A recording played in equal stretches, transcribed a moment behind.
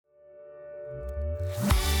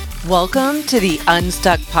Welcome to the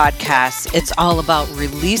Unstuck Podcast. It's all about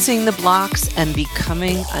releasing the blocks and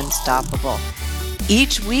becoming unstoppable.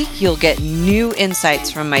 Each week, you'll get new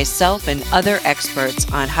insights from myself and other experts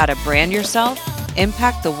on how to brand yourself,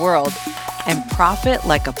 impact the world, and profit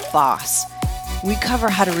like a boss. We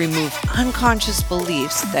cover how to remove unconscious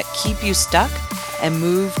beliefs that keep you stuck and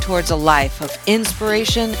move towards a life of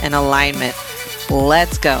inspiration and alignment.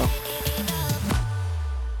 Let's go.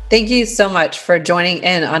 Thank you so much for joining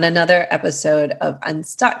in on another episode of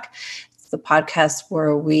Unstuck. It's the podcast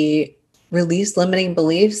where we release limiting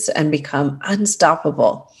beliefs and become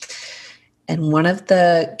unstoppable. And one of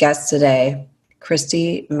the guests today,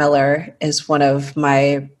 Christy Miller, is one of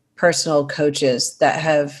my personal coaches that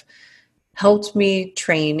have helped me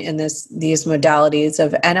train in these modalities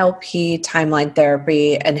of NLP, timeline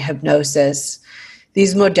therapy, and hypnosis.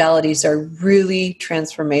 These modalities are really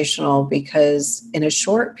transformational because in a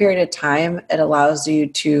short period of time, it allows you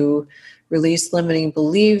to release limiting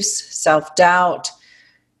beliefs, self-doubt,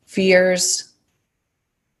 fears,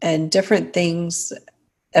 and different things,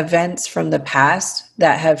 events from the past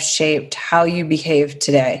that have shaped how you behave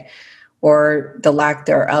today or the lack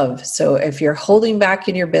thereof. So if you're holding back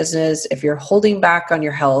in your business, if you're holding back on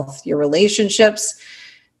your health, your relationships,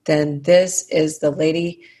 then this is the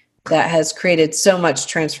lady that has created so much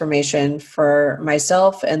transformation for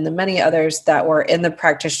myself and the many others that were in the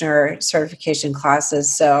practitioner certification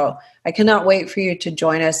classes. So I cannot wait for you to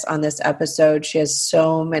join us on this episode. She has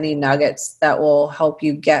so many nuggets that will help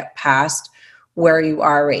you get past where you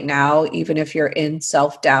are right now, even if you're in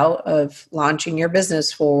self-doubt of launching your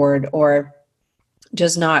business forward or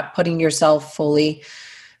just not putting yourself fully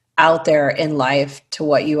out there in life to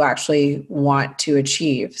what you actually want to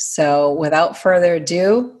achieve. So without further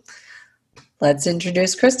ado, let's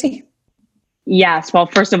introduce Christy. Yes. Well,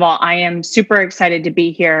 first of all, I am super excited to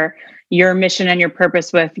be here. Your mission and your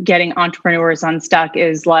purpose with getting entrepreneurs unstuck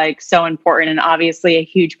is like so important and obviously a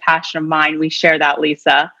huge passion of mine. We share that,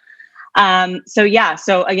 Lisa.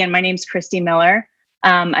 So again, my name's Christy Miller.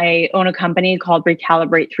 I own a company called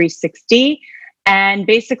Recalibrate 360. And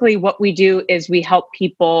basically what we do is we help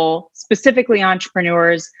people, specifically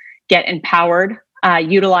entrepreneurs, get empowered,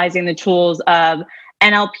 utilizing the tools of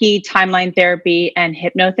NLP, timeline therapy, and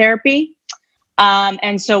hypnotherapy.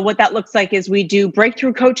 And so what that looks like is we do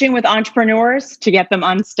breakthrough coaching with entrepreneurs to get them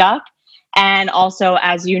unstuck. And also,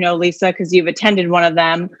 as you know, Lisa, because you've attended one of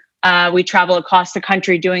them, we travel across the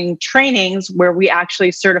country doing trainings where we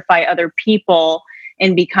actually certify other people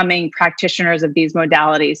in becoming practitioners of these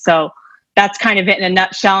modalities. So that's kind of it in a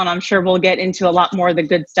nutshell. And I'm sure we'll get into a lot more of the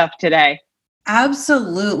good stuff today.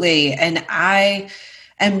 Absolutely. And I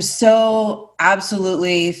am so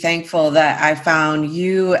absolutely thankful that I found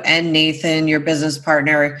you and Nathan, your business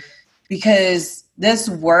partner, because this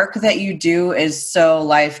work that you do is so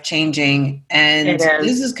life-changing. And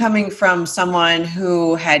this is coming from someone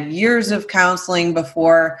who had years of counseling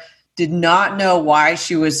before, did not know why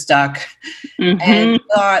she was stuck, and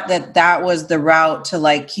thought that was the route to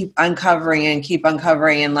like keep uncovering.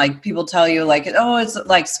 And like people tell you like, oh, it's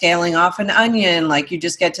like scaling off an onion, like you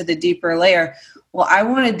just get to the deeper layer. Well, I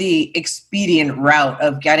wanted the expedient route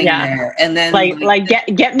of getting there. And then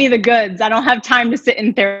get me the goods. I don't have time to sit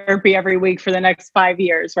in therapy every week for the next 5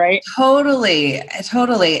 years, right? Totally.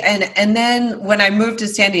 And then when I moved to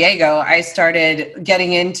San Diego, I started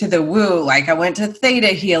getting into the woo. Like I went to theta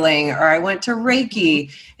healing or I went to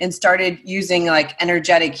Reiki and started using like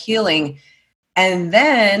energetic healing. And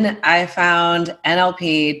then I found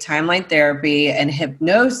NLP, timeline therapy, and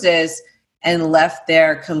hypnosis, and left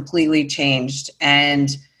there completely changed. And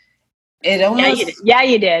it almost... Yeah,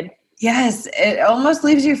 you did. Yes. It almost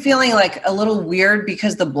leaves you feeling like a little weird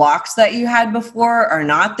because the blocks that you had before are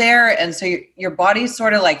not there. And so your body's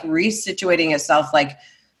sort of like resituating itself. Like,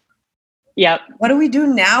 yep. What do we do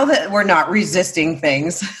now that we're not resisting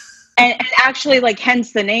things? and actually like,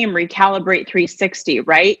 hence the name Recalibrate 360,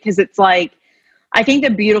 right? Because it's like, I think the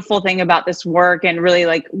beautiful thing about this work and really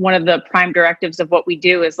like one of the prime directives of what we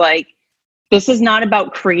do is like, this is not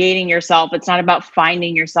about creating yourself. It's not about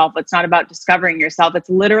finding yourself. It's not about discovering yourself. It's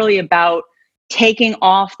literally about taking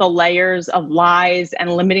off the layers of lies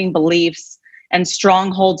and limiting beliefs and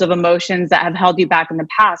strongholds of emotions that have held you back in the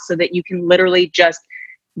past so that you can literally just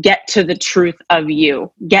get to the truth of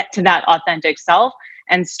you, get to that authentic self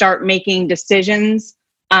and start making decisions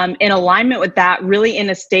in alignment with that, really in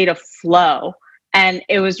a state of flow. And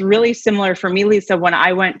it was really similar for me, Lisa, when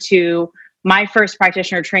I went to my first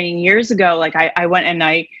practitioner training years ago. Like I went and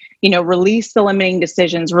I, released the limiting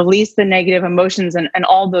decisions, released the negative emotions and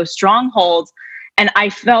all those strongholds. And I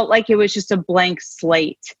felt like it was just a blank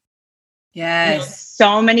slate. Yes.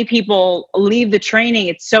 So many people leave the training.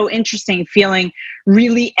 It's so interesting, feeling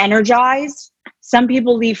really energized. Some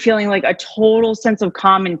people leave feeling like a total sense of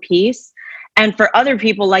calm and peace. And for other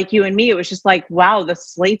people like you and me, it was just like, wow, the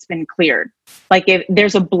slate's been cleared. Like if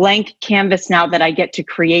there's a blank canvas now that I get to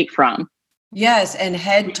create from. Yes, and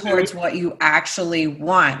head towards what you actually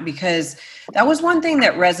want, because that was one thing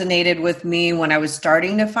that resonated with me when I was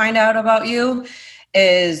starting to find out about you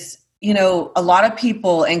is, a lot of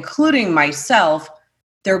people, including myself,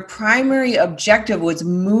 their primary objective was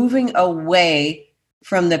moving away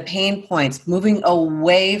from the pain points, moving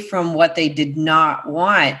away from what they did not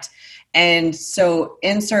want. And so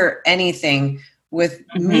insert anything. With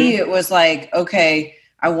me, it was like, okay,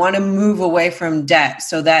 I want to move away from debt.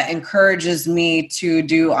 So that encourages me to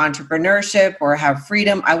do entrepreneurship or have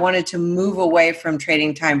freedom. I wanted to move away from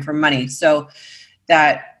trading time for money. So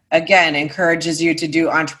that, again, encourages you to do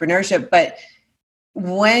entrepreneurship. But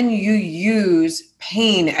when you use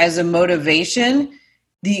pain as a motivation,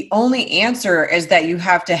 the only answer is that you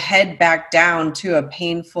have to head back down to a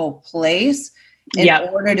painful place in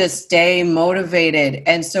order to stay motivated.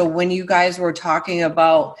 And so when you guys were talking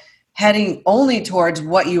about heading only towards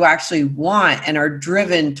what you actually want and are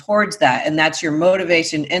driven towards that, and that's your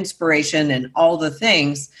motivation, inspiration, and all the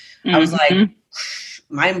things, I was like,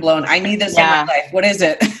 mind blown. I need this in my life. What is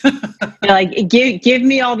it? You're like, give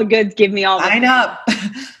me all the goods, give me all the Sign up.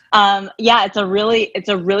 It's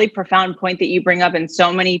a really profound point that you bring up, and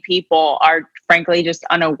so many people are frankly just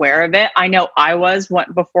unaware of it. I know I was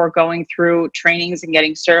before going through trainings and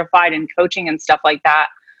getting certified and coaching and stuff like that.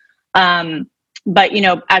 But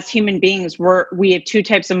as human beings, we have two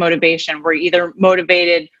types of motivation. We're either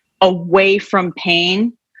motivated away from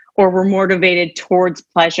pain or we're motivated towards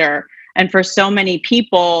pleasure. And for so many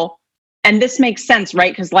people, and this makes sense,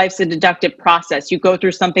 right? Because life's a deductive process. You go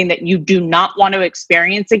through something that you do not want to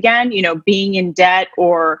experience again, being in debt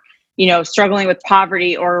or, struggling with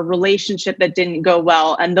poverty or a relationship that didn't go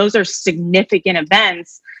well. And those are significant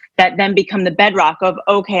events that then become the bedrock of,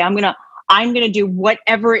 okay, I'm going to do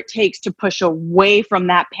whatever it takes to push away from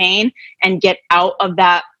that pain and get out of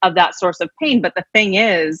that source of pain. But the thing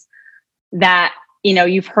is that,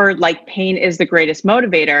 you've heard like pain is the greatest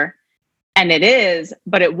motivator. And it is,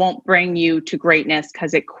 but it won't bring you to greatness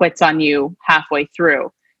because it quits on you halfway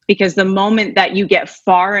through. Because the moment that you get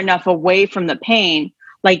far enough away from the pain,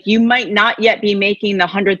 like you might not yet be making the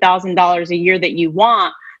 $100,000 a year that you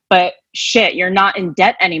want, but shit, you're not in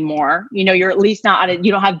debt anymore. You're at least not,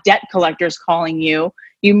 you don't have debt collectors calling you.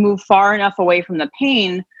 You move far enough away from the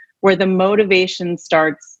pain where the motivation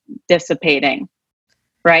starts dissipating,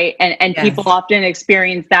 right? And yes. People often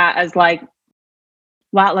experience that as like,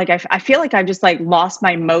 wow, like I feel like I've just like lost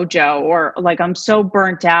my mojo, or like I'm so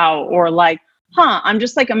burnt out, or like, I'm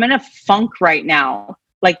in a funk right now.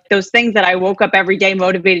 Like those things that I woke up every day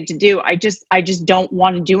motivated to do, I just don't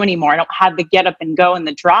want to do anymore. I don't have the get up and go and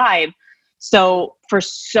the drive. So for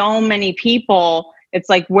so many people, it's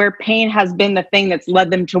like where pain has been the thing that's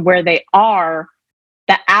led them to where they are,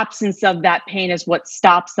 the absence of that pain is what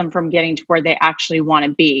stops them from getting to where they actually want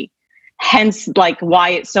to be. Hence, like why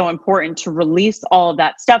it's so important to release all of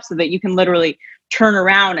that stuff so that you can literally turn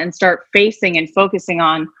around and start facing and focusing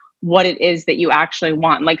on what it is that you actually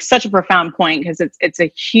want. Like such a profound point, because it's a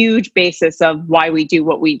huge basis of why we do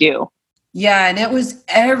what we do. Yeah. And it was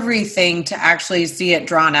everything to actually see it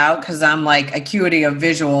drawn out, because I'm like acuity of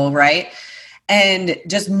visual, right? And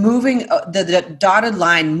just moving, the dotted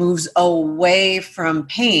line moves away from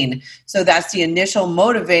pain. So that's the initial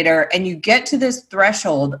motivator. And you get to this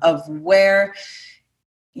threshold of where,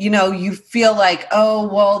 you feel like, oh,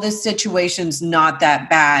 well, this situation's not that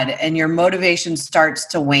bad. And your motivation starts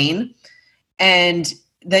to wane. And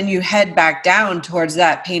then you head back down towards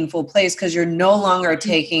that painful place because you're no longer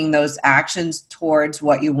taking those actions towards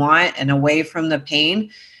what you want and away from the pain.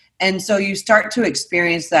 And so you start to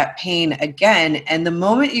experience that pain again. And the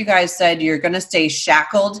moment you guys said you're going to stay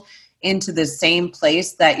shackled into the same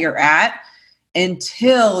place that you're at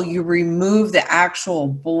until you remove the actual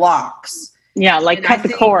blocks. Yeah, like and cut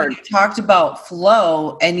the cord. You talked about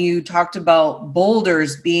flow and you talked about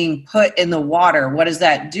boulders being put in the water. What does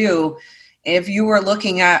that do? If you were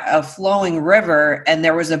looking at a flowing river and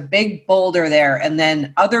there was a big boulder there and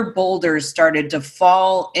then other boulders started to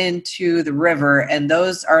fall into the river, and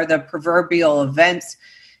those are the proverbial events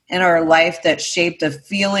in our life that shape the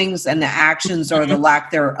feelings and the actions or the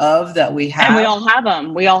lack thereof that we have. And we all have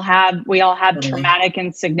them. We all have traumatic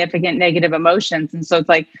and significant negative emotions. And so it's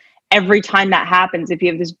like every time that happens, if you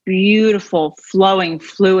have this beautiful flowing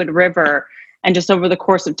fluid river, and just over the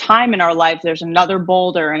course of time in our life, there's another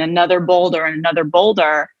boulder and another boulder and another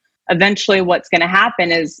boulder. eventually what's going to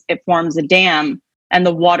happen is it forms a dam and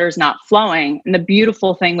the water's not flowing. And the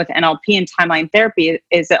beautiful thing with NLP and timeline therapy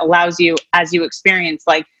is it allows you, as you experience,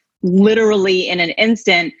 like literally in an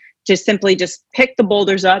instant, just pick the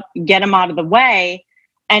boulders up, get them out of the way.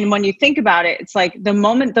 And when you think about it, it's like the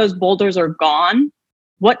moment those boulders are gone,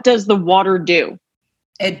 what does the water do?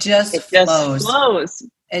 It just flows.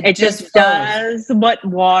 It just does what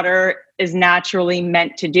water is naturally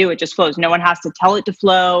meant to do. It just flows. No one has to tell it to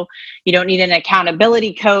flow. You don't need an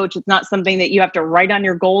accountability coach. It's not something that you have to write on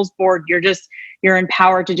your goals board. You're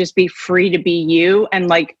empowered to just be free to be you and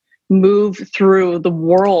like move through the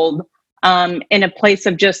world in a place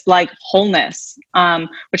of just like wholeness,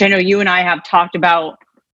 which I know you and I have talked about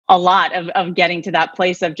a lot of getting to that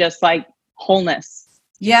place of just like wholeness.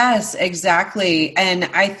 Yes, exactly. And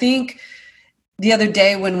I think the other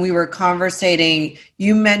day when we were conversating,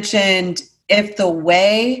 you mentioned if the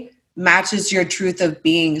way matches your truth of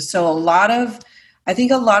being. So I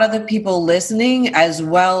think a lot of the people listening, as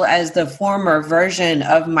well as the former version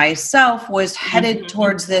of myself, was headed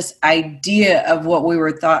towards this idea of what we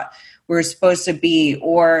were thought we were supposed to be,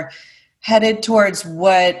 or headed towards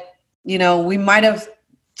what, we might have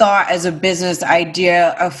thought as a business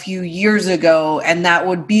idea a few years ago, and that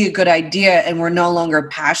would be a good idea, and we're no longer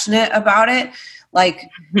passionate about it. Like,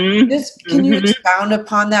 can you expound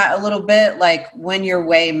upon that a little bit? Like when your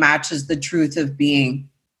way matches the truth of being?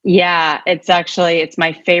 Yeah, it's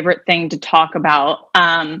my favorite thing to talk about.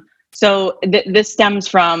 So this stems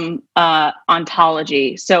from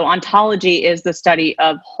ontology. So ontology is the study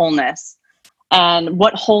of wholeness. And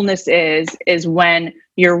what wholeness is when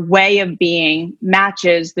your way of being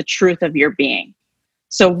matches the truth of your being.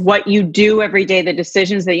 So what you do every day, the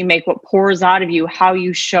decisions that you make, what pours out of you, how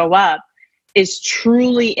you show up is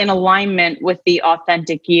truly in alignment with the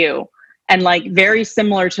authentic you. And like very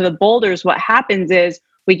similar to the boulders, what happens is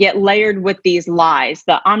we get layered with these lies,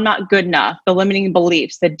 the I'm not good enough, the limiting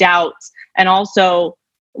beliefs, the doubts, and also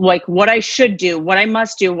like what I should do, what I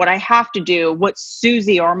must do, what I have to do, what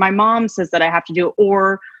Susie or my mom says that I have to do.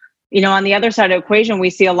 Or, on the other side of the equation, we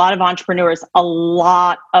see a lot of entrepreneurs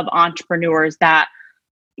that,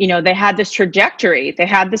 they had this trajectory, they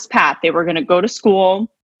had this path, they were going to go to school,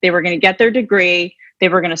 they were going to get their degree, they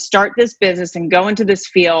were going to start this business and go into this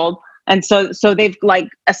field. And so they've like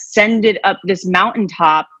ascended up this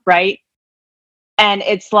mountaintop, right? And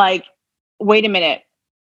it's like, wait a minute,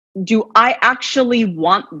 do I actually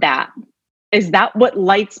want that? Is that what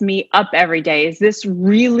lights me up every day? Is this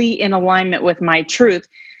really in alignment with my truth?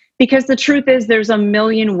 Because the truth is there's a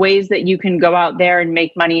million ways that you can go out there and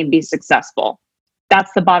make money and be successful.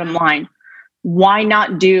 That's the bottom line. Why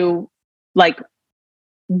not do like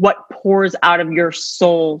what pours out of your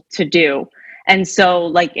soul to do? And so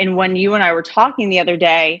like, and when you and I were talking the other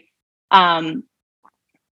day,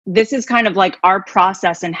 this is kind of like our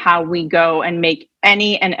process and how we go and make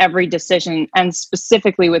any and every decision, and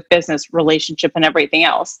specifically with business, relationship, and everything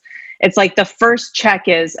else. It's like the first check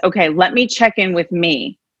is, okay, let me check in with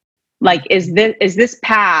me. Like, is this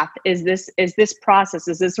path, is this process,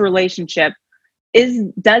 is this relationship,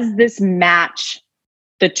 does this match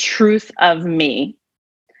the truth of me?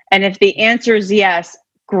 And if the answer is yes,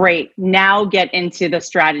 great. Now get into the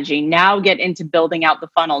strategy. Now get into building out the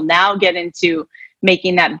funnel. Now get into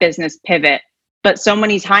making that business pivot. But so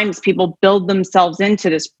many times people build themselves into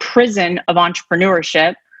this prison of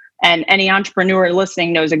entrepreneurship. And any entrepreneur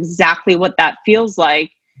listening knows exactly what that feels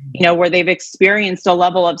like, where they've experienced a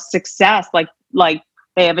level of success, like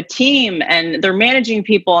they have a team and they're managing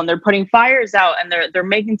people and they're putting fires out and they're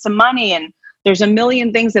making some money, and there's a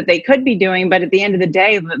million things that they could be doing, but at the end of the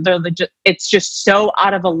day, it's just so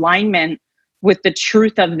out of alignment with the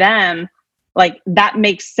truth of them. Like that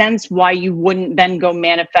makes sense why you wouldn't then go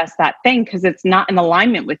manifest that thing, because it's not in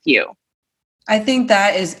alignment with you. I think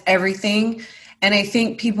that is everything. And I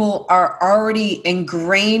think people are already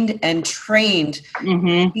ingrained and trained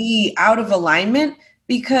to be out of alignment,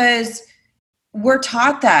 because we're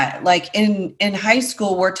taught that, like in high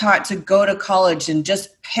school, we're taught to go to college and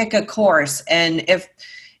just pick a course. And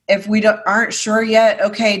if we aren't sure yet,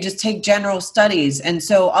 okay, just take general studies. And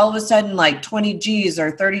so all of a sudden, like 20 G's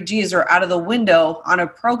or 30 G's are out of the window on a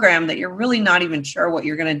program that you're really not even sure what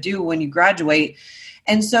you're going to do when you graduate.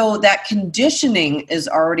 And so that conditioning is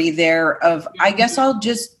already there of, I guess I'll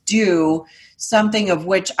just do something of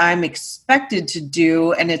which I'm expected to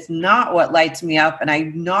do, and it's not what lights me up, and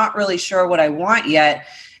I'm not really sure what I want yet.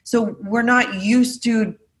 So we're not used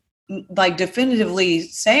to like definitively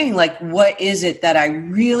saying like, what is it that I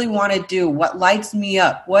really want to do? What lights me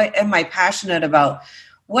up? What am I passionate about?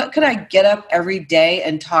 What could I get up every day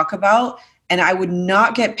and talk about? and I would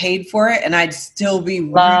not get paid for it, and I'd still be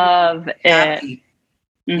love really it. happy.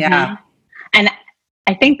 Mm-hmm. Yeah. And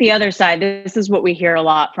I think the other side, this is what we hear a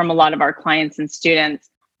lot from a lot of our clients and students.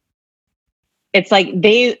 It's like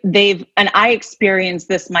they've, and I experienced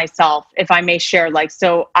this myself, if I may share, like,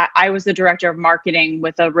 so I was the director of marketing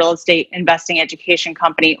with a real estate investing education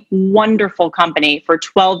company, wonderful company for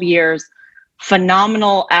 12 years,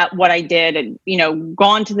 phenomenal at what I did, and, you know,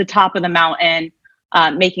 gone to the top of the mountain,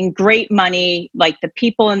 making great money. Like, the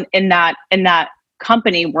people in that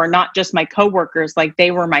company were not just my coworkers, like,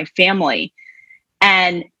 they were my family.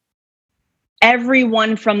 And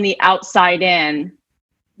everyone from the outside in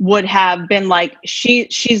would have been like,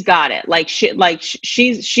 she's got it. Like,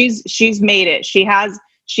 she's made it. She has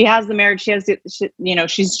the marriage.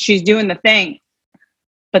 She's doing the thing.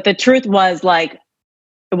 But the truth was, like,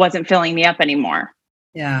 it wasn't filling me up anymore.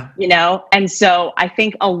 Yeah. You know? And so I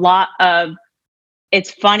think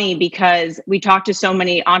it's funny because we talk to so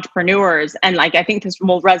many entrepreneurs, and, like, I think this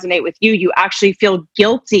will resonate with you. You actually feel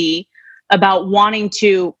guilty about wanting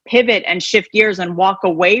to pivot and shift gears and walk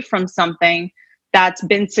away from something that's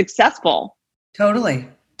been successful. Totally.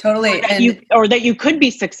 Or that you could be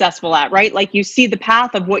successful at, right? Like, you see the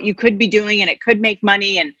path of what you could be doing, and it could make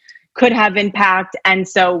money and could have impact. And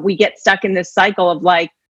so we get stuck in this cycle of, like,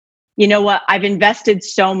 you know what? I've invested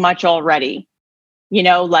so much already. You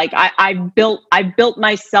know, like, I've built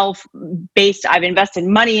myself I've invested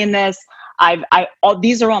money in this.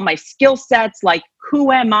 These are all my skill sets. Like,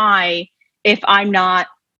 who am I if I'm not,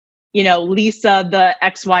 you know, Lisa, the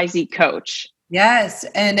XYZ coach? Yes.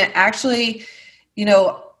 And actually, you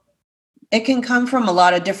know, it can come from a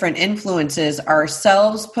lot of different influences.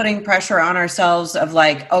 Ourselves putting pressure on ourselves of,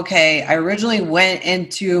 like, okay, I originally went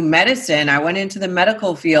into medicine. I went into the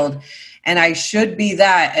medical field, and I should be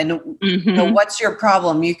that. And you know, what's your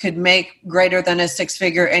problem? You could make greater than a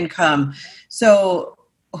 6-figure income. So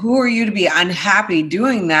who are you to be unhappy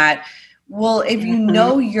doing that? Well, if you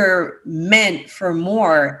know you're meant for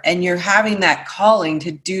more and you're having that calling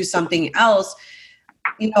to do something else,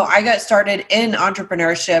 you know, I got started in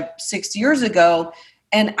entrepreneurship 6 years ago,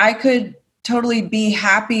 and I could totally be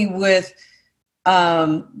happy with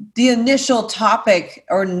the initial topic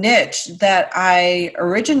or niche that I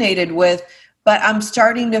originated with, but I'm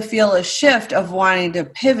starting to feel a shift of wanting to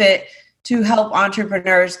pivot to help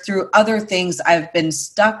entrepreneurs through other things I've been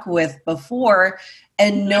stuck with before,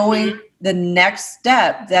 and knowing the next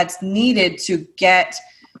step that's needed to get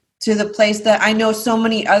to the place that I know so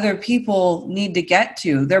many other people need to get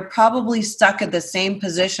to. They're probably stuck at the same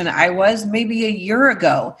position I was maybe a year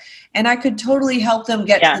ago, and I could totally help them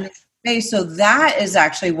get to the next phase. So that is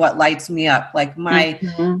actually what lights me up. Like, my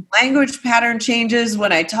language pattern changes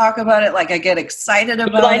when I talk about it. Like, I get excited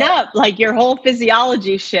about it. Light up, like, your whole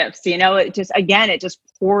physiology shifts, you know, it just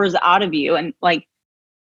pours out of you. And, like,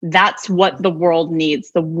 that's what the world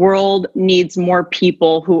needs. The world needs more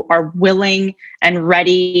people who are willing and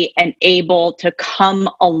ready and able to come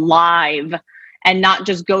alive, and not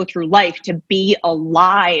just go through life, to be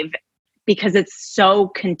alive, because it's so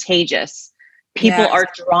contagious. People are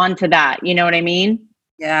drawn to that. You know what I mean?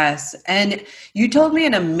 Yes. And you told me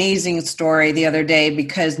an amazing story the other day,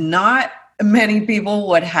 because not many people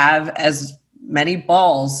would have as many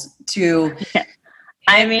balls to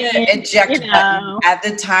eject button at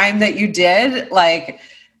the time that you did. Like,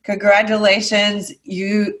 congratulations.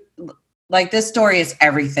 Like, this story is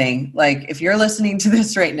everything. Like, if you're listening to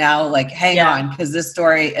this right now, like, hang on, because this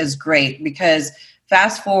story is great. Because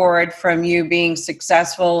fast forward from you being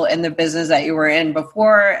successful in the business that you were in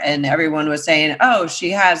before, and everyone was saying, oh, she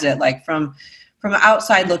has it. Like, from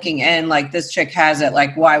outside looking in, like, this chick has it.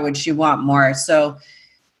 Like, why would she want more? So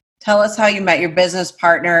tell us how you met your business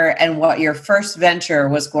partner and what your first venture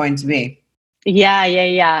was going to be.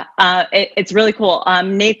 Yeah. It's really cool.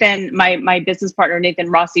 Nathan, my business partner,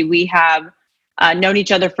 Nathan Rossi, we have known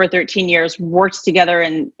each other for 13 years, worked together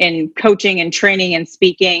in coaching and training and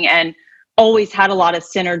speaking, and always had a lot of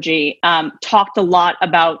synergy. Talked a lot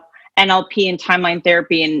about NLP and timeline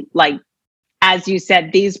therapy. And, like, as you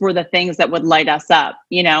said, these were the things that would light us up,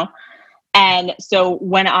 you know? And so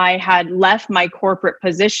when I had left my corporate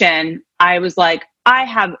position, I was like, I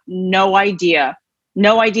have no idea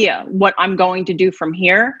what I'm going to do from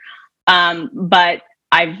here. But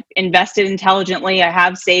I've invested intelligently. I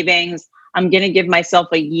have savings. I'm going to give myself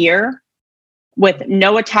a year with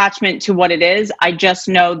no attachment to what it is. I just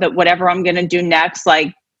know that whatever I'm going to do next,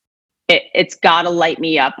 like, it's got to light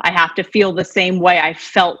me up. I have to feel the same way I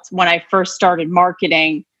felt when I first started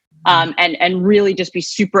marketing. And really just be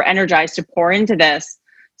super energized to pour into this.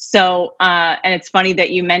 So, and it's funny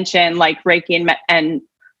that you mentioned, like, Reiki and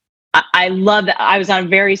I love that. I was on a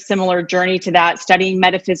very similar journey to that, studying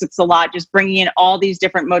metaphysics a lot, just bringing in all these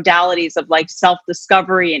different modalities of like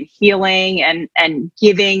self-discovery and healing and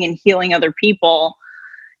giving and healing other people.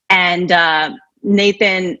 And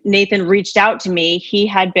Nathan reached out to me. He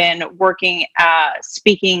had been working,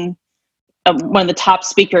 speaking, one of the top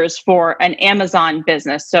speakers for an Amazon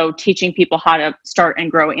business. So teaching people how to start and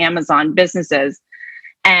grow Amazon businesses.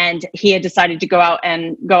 And he had decided to go out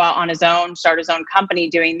on his own, start his own company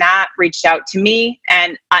doing that, reached out to me.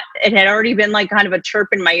 And it had already been like kind of a chirp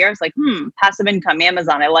in my ears, like, passive income,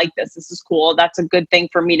 Amazon. I like this. This is cool. That's a good thing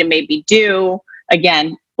for me to maybe do.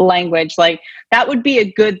 Again, language, like that would be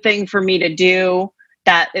a good thing for me to do.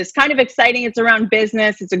 That is kind of exciting. It's around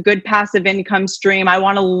business. It's a good passive income stream. I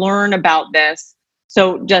want to learn about this.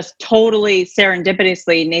 So just totally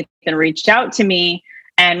serendipitously, Nathan reached out to me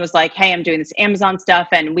and was like, hey, I'm doing this Amazon stuff.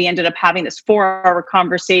 And we ended up having this 4-hour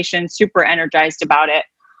conversation, super energized about it.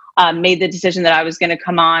 Made the decision that I was going to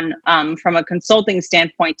come on from a consulting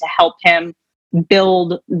standpoint to help him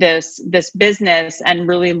build this business and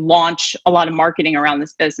really launch a lot of marketing around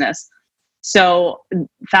this business. So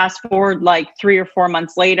fast forward like 3 or 4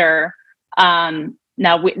 months later,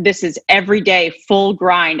 this is every day, full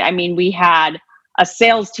grind. I mean, we had a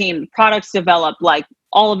sales team, products developed, like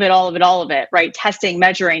all of it, right? Testing,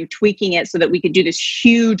 measuring, tweaking it so that we could do this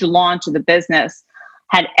huge launch of the business.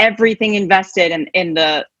 Had everything invested in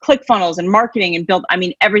the ClickFunnels and marketing and build, I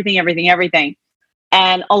mean, everything.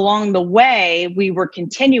 And along the way, we were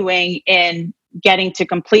continuing in getting to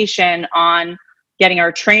completion on getting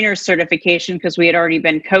our trainer certification, because we had already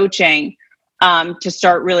been coaching, to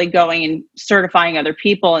start really going and certifying other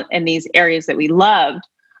people in these areas that we loved.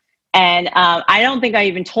 And I don't think I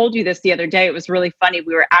even told you this the other day. It was really funny.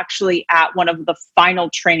 We were actually at one of the final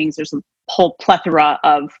trainings. There's a whole plethora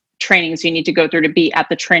of trainings you need to go through to be at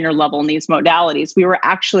the trainer level in these modalities. We were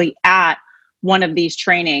actually at one of these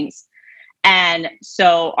trainings. And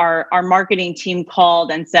so our marketing team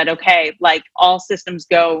called and said, okay, like all systems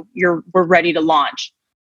go, we're ready to launch.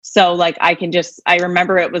 So like I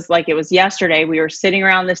remember it was yesterday. We were sitting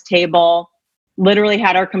around this table, literally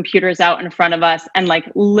had our computers out in front of us. And like,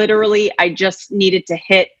 literally, I just needed to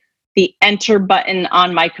hit the enter button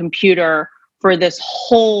on my computer for this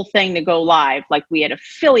whole thing to go live. Like we had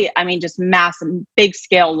affiliate, I mean, just massive, big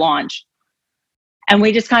scale launch. And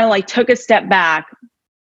we just kind of like took a step back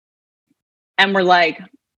and we're like,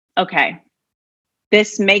 okay,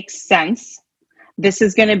 this makes sense. This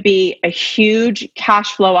is going to be a huge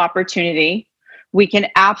cash flow opportunity. We can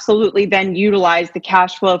absolutely then utilize the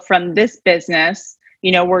cash flow from this business.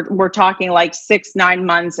 You know, we're talking like 6-9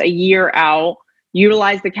 months, a year out.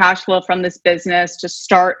 Utilize the cash flow from this business to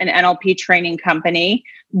start an NLP training company.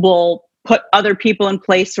 We'll put other people in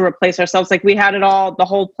place to replace ourselves. Like we had it all, the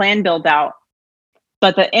whole plan built out.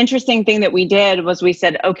 But the interesting thing that we did was we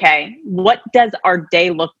said, okay, what does our day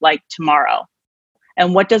look like tomorrow?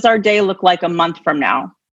 And what does our day look like a month from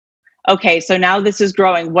now? Okay, so now this is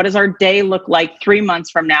growing. What does our day look like 3 months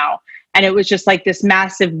from now? And it was just like this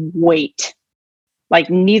massive weight. Like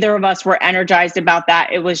neither of us were energized about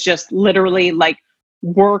that. It was just literally like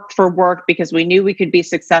work for work because we knew we could be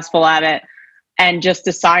successful at it, and just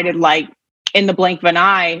decided like in the blink of an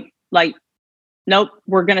eye, like, nope,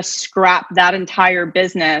 we're going to scrap that entire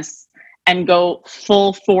business and go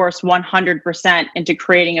full force 100% into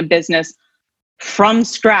creating a business from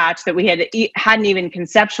scratch that we hadn't even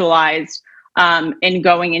conceptualized, in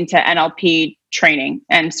going into NLP training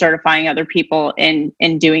and certifying other people in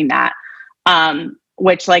doing that.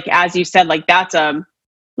 Which, like, as you said, like that's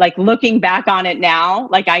like looking back on it now,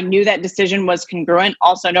 like I knew that decision was congruent.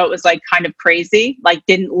 Also know it was like kind of crazy, like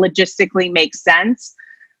didn't logistically make sense.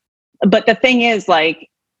 But the thing is, like,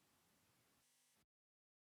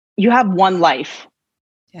 you have one life.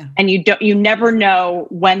 Yeah. And you never know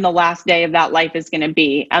when the last day of that life is going to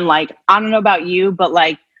be. And like, I don't know about you, but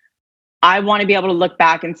like, I want to be able to look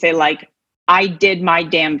back and say, like, I did my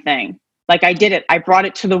damn thing. Like I did it. I brought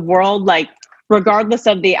it to the world. Like, regardless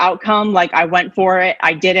of the outcome, like I went for it.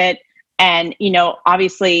 I did it. And, you know,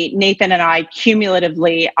 obviously Nathan and I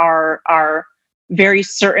cumulatively are very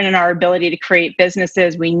certain in our ability to create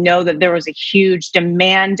businesses. We know that there was a huge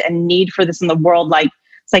demand and need for this in the world. Like,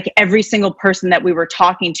 it's like every single person that we were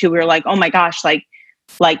talking to, we were like, oh my gosh, like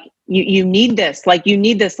you need this, like you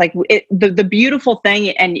need this. Like the beautiful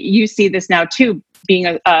thing, and you see this now too,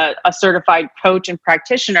 being a certified coach and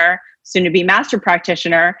practitioner, soon to be master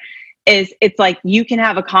practitioner, is it's like you can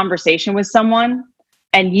have a conversation with someone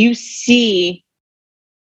and you see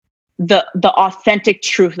the authentic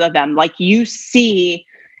truth of them. Like you see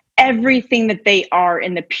everything that they are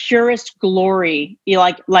in the purest glory. You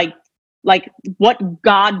like like what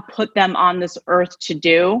God put them on this earth to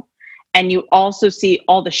do. And you also see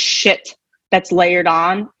all the shit that's layered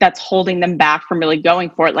on that's holding them back from really going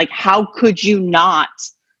for it. Like, how could you not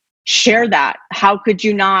share that? How could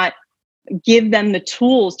you not give them the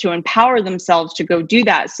tools to empower themselves to go do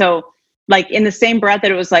that? So like in the same breath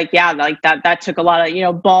that it was like, yeah, like that took a lot of, you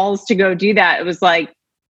know, balls to go do that. It was like,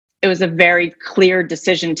 it was a very clear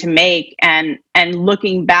decision to make. And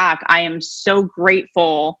looking back, I am so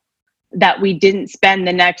grateful that we didn't spend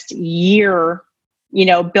the next year, you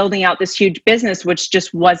know, building out this huge business, which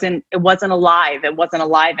just wasn't alive. It wasn't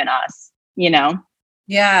alive in us, you know?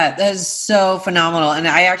 Yeah, that is so phenomenal. And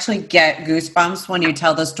I actually get goosebumps when you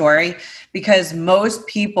tell the story, because most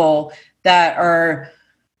people that are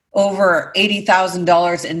over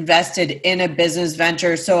 $80,000 invested in a business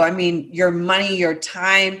venture. So, I mean, your money, your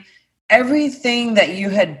time, everything that you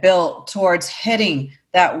had built towards hitting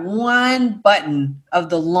that one button of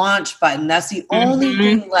the launch button, that's the only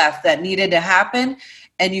thing left that needed to happen.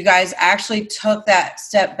 And you guys actually took that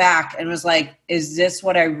step back and was like, is this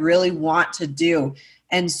what I really want to do?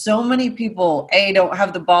 And so many people, don't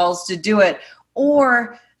have the balls to do it,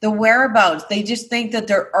 or the whereabouts. They just think that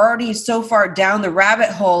they're already so far down the rabbit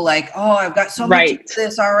hole, like, oh, I've got so much of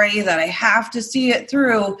this already that I have to see it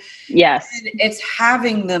through. Yes. And it's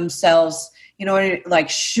having themselves, you know, like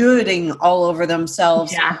shooting all over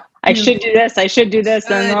themselves. Yeah. I should do this. I should do this.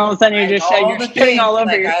 And all of a sudden you're just shooting all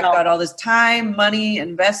over yourself. I've got all this time, money,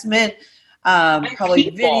 investment, probably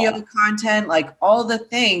people, video content, like all the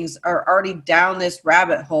things are already down this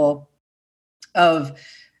rabbit hole of,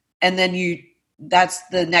 and then that's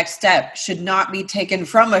the next step, should not be taken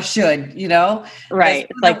from a should, you know? Right.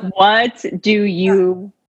 It's like, what do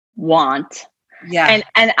you want? Yeah.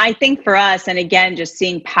 And I think for us, and again, just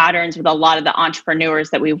seeing patterns with a lot of the entrepreneurs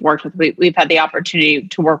that we've worked with, we've had the opportunity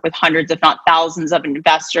to work with hundreds, if not thousands of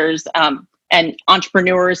investors, and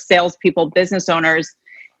entrepreneurs, salespeople, business owners.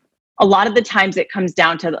 A lot of the times it comes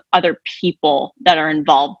down to the other people that are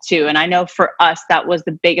involved too. And I know for us, that was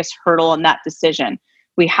the biggest hurdle in that decision.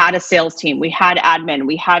 We had a sales team, we had admin,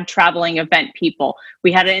 we had traveling event people,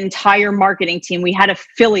 we had an entire marketing team, we had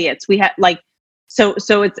affiliates, we had like, so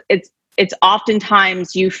it's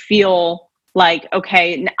oftentimes you feel like,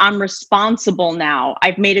 okay, I'm responsible now.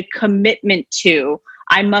 I've made a commitment to,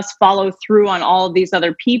 I must follow through on all of these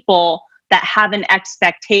other people that have an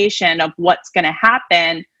expectation of what's going to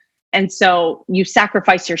happen. And so you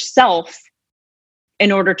sacrifice yourself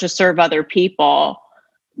in order to serve other people.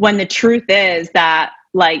 When the truth is that,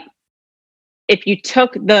 like, if you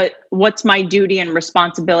took the what's my duty and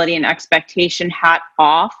responsibility and expectation hat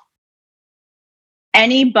off,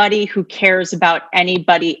 anybody who cares about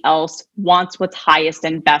anybody else wants what's highest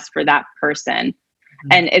and best for that person. Mm-hmm.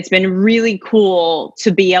 And it's been really cool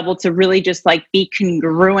to be able to really just like be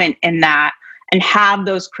congruent in that and have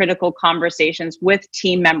those critical conversations with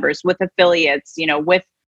team members, with affiliates, you know, with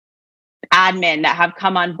admin that have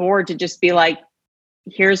come on board to just be like,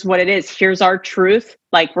 here's what it is. Here's our truth.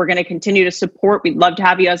 Like, we're going to continue to support. We'd love to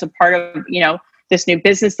have you as a part of, you know, this new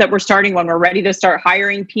business that we're starting when we're ready to start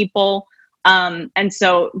hiring people. And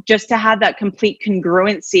so just to have that complete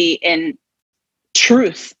congruency in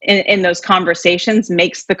truth in those conversations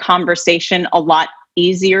makes the conversation a lot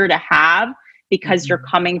easier to have, because you're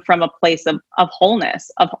coming from a place of wholeness,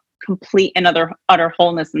 of complete and utter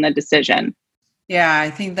wholeness in the decision. Yeah, I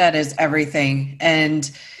think that is everything. And,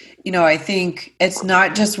 you know, I think it's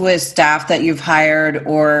not just with staff that you've hired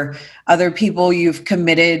or other people you've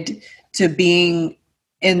committed to being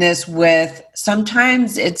in this with.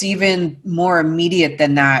 Sometimes it's even more immediate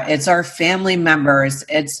than that. It's our family members.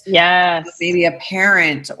 It's maybe a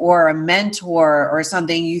parent or a mentor or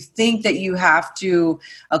something. You think that you have to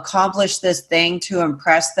accomplish this thing to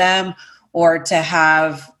impress them or to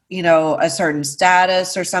have, you know, a certain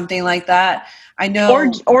status or something like that. I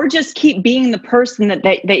know. Or just keep being the person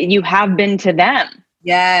that you have been to them.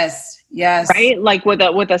 Yes. Right? Like with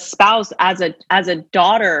a spouse, as a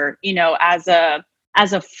daughter, you know, as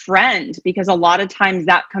a friend, because a lot of times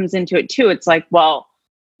that comes into it too. It's like, well,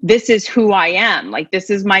 this is who I am. Like, this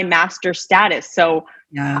is my master status. So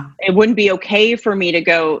it wouldn't be okay for me to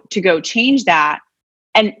go change that.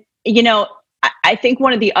 And, you know, I think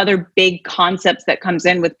one of the other big concepts that comes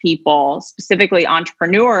in with people, specifically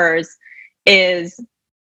entrepreneurs, is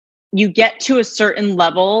you get to a certain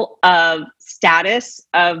level of status,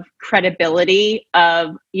 of credibility,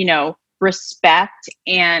 of, you know, respect,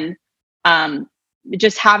 and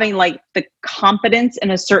just having like the competence in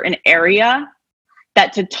a certain area,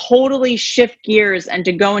 that to totally shift gears and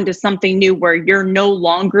to go into something new where you're no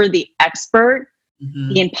longer the expert,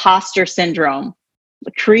 the imposter syndrome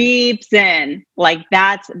creeps in. Like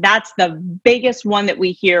that's the biggest one that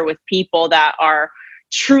we hear with people that are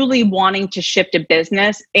truly wanting to shift a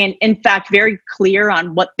business, and in fact very clear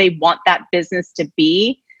on what they want that business to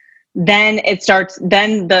be. Then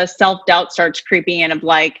the self-doubt starts creeping in of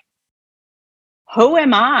like, who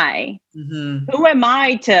am I? Mm-hmm. Who am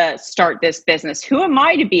I to start this business? Who am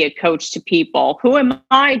I to be a coach to people? Who am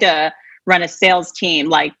I to run a sales team?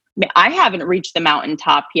 Like, I haven't reached the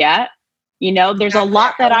mountaintop yet. You know, there's a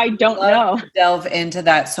lot that I don't know. Delve into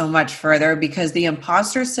that so much further, because the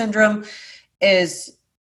imposter syndrome is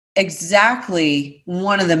exactly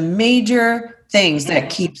one of the major things that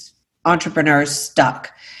keeps entrepreneurs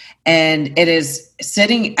stuck. And it is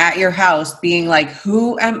sitting at your house being like,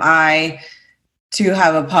 who am I to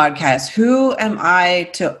have a podcast? Who am I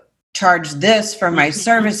to charge this for my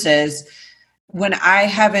services when I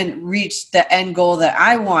haven't reached the end goal that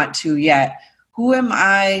I want to yet? Who am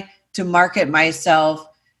I to market myself?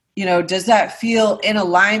 You know, does that feel in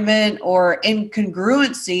alignment or in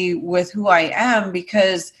congruency with who I am?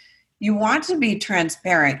 Because you want to be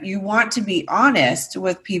transparent. You want to be honest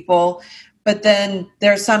with people. But then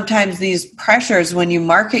there's sometimes these pressures when you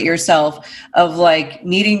market yourself of like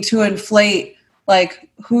needing to inflate like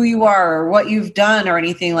who you are or what you've done or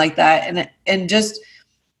anything like that. And just,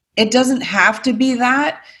 it doesn't have to be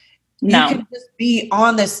that. No. You can just be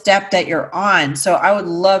on the step that you're on. So I would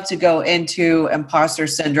love to go into imposter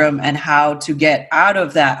syndrome and how to get out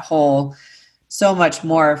of that hole so much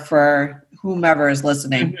more for whomever is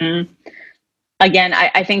listening. Mm-hmm. Again,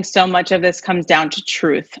 I think so much of this comes down to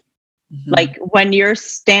truth. Mm-hmm. Like when you're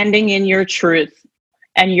standing in your truth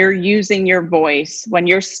and you're using your voice, when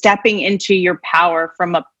you're stepping into your power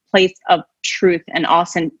from a place of truth and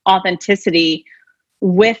authenticity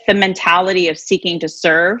with the mentality of seeking to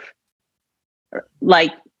serve,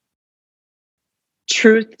 like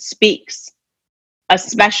truth speaks,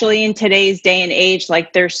 especially in today's day and age.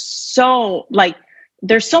 Like there's so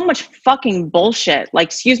much fucking bullshit, like,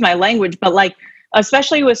 excuse my language, but like,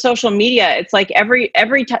 especially with social media, it's like every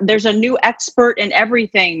time there's a new expert in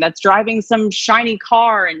everything that's driving some shiny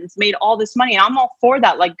car and it's made all this money. And I'm all for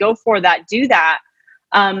that. Like, go for that, do that.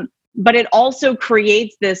 But it also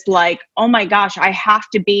creates this like, oh my gosh, I have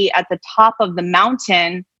to be at the top of the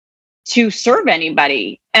mountain to serve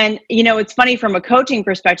anybody. And, you know, it's funny from a coaching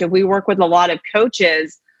perspective, we work with a lot of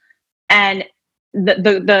coaches, and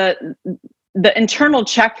the internal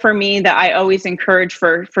check for me that I always encourage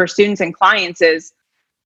for students and clients is,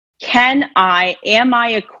 am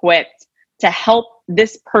I equipped to help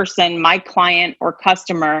this person, my client or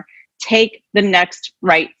customer, take the next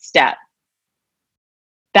right step?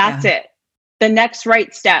 That's it. The next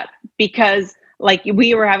right step. Because like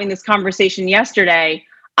we were having this conversation yesterday,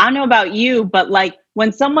 I don't know about you, but like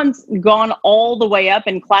when someone's gone all the way up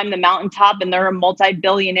and climbed the mountaintop and they're a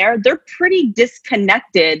multi-billionaire, they're pretty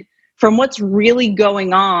disconnected from what's really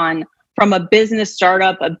going on from a business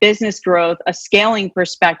startup, a business growth, a scaling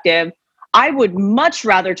perspective. I would much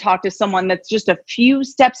rather talk to someone that's just a few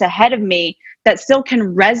steps ahead of me that still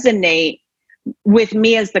can resonate with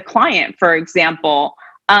me as the client, for example.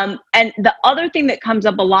 And the other thing that comes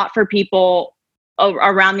up a lot for people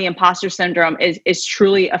around the imposter syndrome is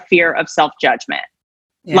truly a fear of self-judgment.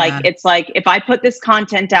 Yeah. Like, it's like, if I put this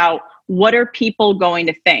content out, what are people going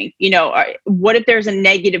to think? You know, what if there's a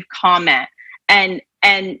negative comment? And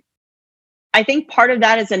I think part of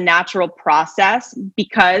that is a natural process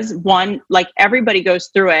because, one, like everybody goes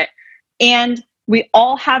through it, and we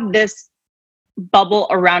all have this bubble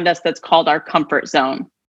around us that's called our comfort zone.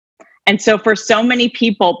 And so for so many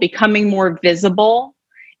people, becoming more visible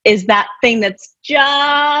is that thing that's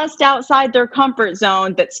just outside their comfort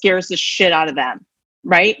zone that scares the shit out of them.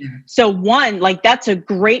 Right. Mm-hmm. So one, like, that's a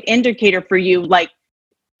great indicator for you. Like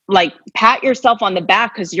pat yourself on the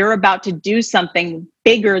back because you're about to do something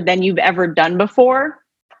bigger than you've ever done before.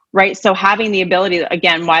 Right. So having the ability,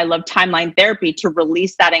 again, why I love timeline therapy, to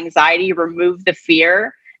release that anxiety, remove the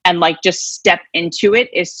fear, and like just step into it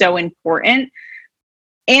is so important.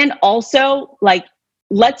 And also, like,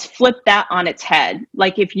 let's flip that on its head.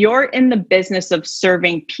 Like, if you're in the business of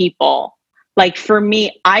serving people, like for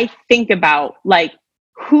me, I think about like,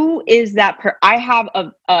 who is that I have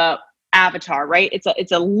a avatar, right?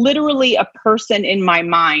 It's a literally a person in my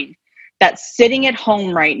mind that's sitting at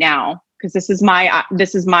home right now, because this is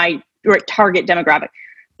my target demographic.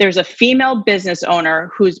 There's a female business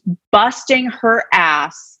owner who's busting her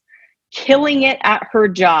ass, killing it at her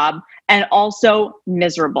job, and also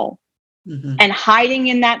miserable. Mm-hmm. And hiding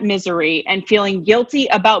in that misery and feeling guilty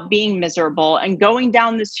about being miserable and going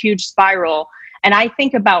down this huge spiral. And I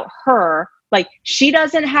think about her, like, she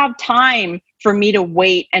doesn't have time for me to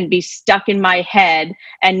wait and be stuck in my head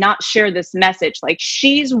and not share this message. Like,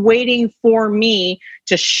 she's waiting for me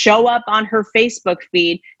to show up on her Facebook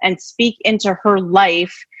feed and speak into her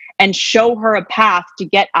life and show her a path to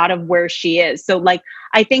get out of where she is. So like,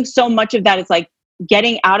 I think so much of that is like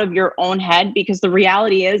getting out of your own head, because the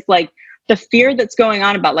reality is like the fear that's going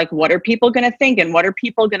on about like, what are people going to think and what are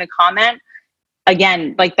people going to comment?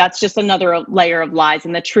 Again, like that's just another layer of lies.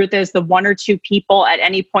 And the truth is, the one or two people at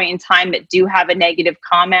any point in time that do have a negative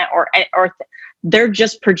comment or they're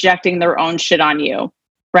just projecting their own shit on you,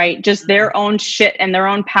 right? Just their own shit and their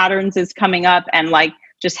own patterns is coming up and like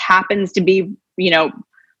just happens to be,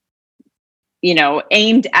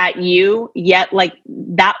 aimed at you. Yet like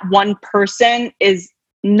that one person is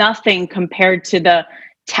nothing compared to the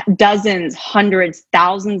dozens, hundreds,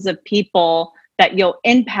 thousands of people that you'll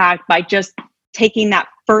impact by just taking that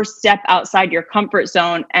first step outside your comfort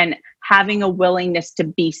zone and having a willingness to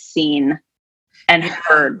be seen and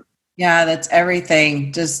heard. Yeah, that's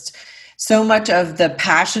everything. Just so much of the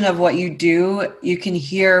passion of what you do, you can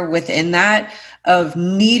hear within that of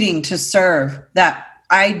needing to serve that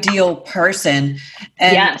ideal person.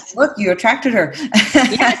 And yes. Look, you attracted her.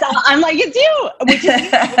 Yes, I'm like, it's you. Which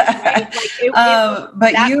is, right?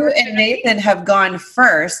 But you and Nathan have gone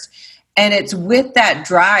first. And it's with that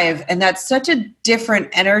drive. And that's such a different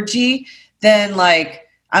energy than like,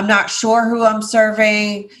 I'm not sure who I'm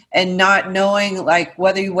serving and not knowing like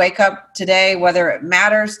whether you wake up today, whether it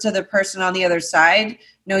matters to the person on the other side.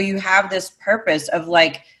 No, you have this purpose of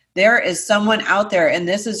like, there is someone out there and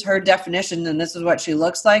this is her definition and this is what she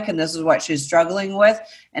looks like and this is what she's struggling with.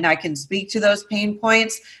 And I can speak to those pain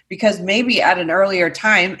points because maybe at an earlier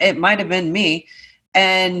time, it might've been me.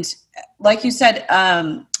 And like you said,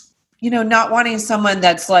 not wanting someone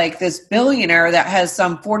that's like this billionaire that has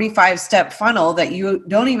some 45-step funnel that you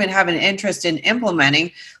don't even have an interest in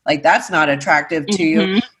implementing, like that's not attractive to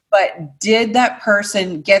you. But did that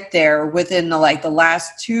person get there within the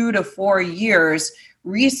last 2 to 4 years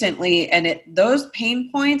recently? And those pain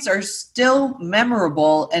points are still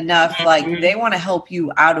memorable enough, like they want to help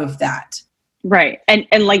you out of that. Right. And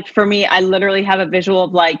like for me, I literally have a visual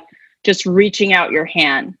of like just reaching out your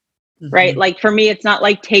hand. Right. Like for me, it's not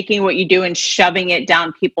like taking what you do and shoving it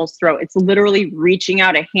down people's throat. It's literally reaching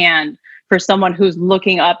out a hand for someone who's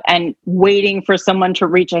looking up and waiting for someone to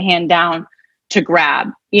reach a hand down to grab,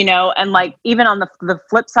 and like even on the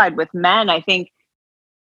flip side with men, I think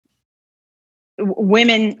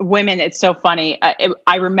women, it's so funny.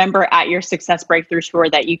 I remember at your Success Breakthrough tour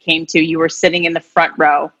that you came to, you were sitting in the front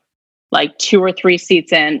row, like 2 or 3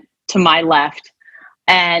 seats in to my left.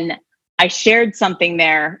 And I shared something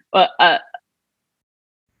there.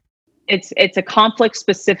 It's a conflict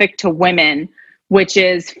specific to women, which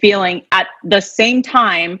is feeling at the same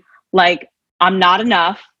time like I'm not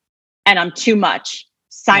enough and I'm too much,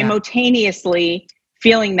 simultaneously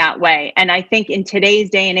feeling that way. And I think in today's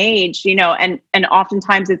day and age, and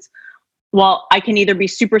oftentimes it's, well, I can either be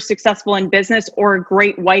super successful in business or a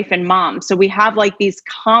great wife and mom. So we have like these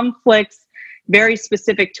conflicts very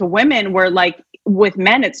specific to women where like with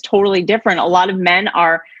men, it's totally different. A lot of men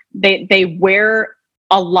they wear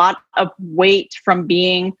a lot of weight from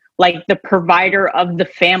being like the provider of the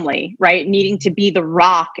family, right? Needing to be the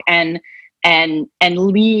rock and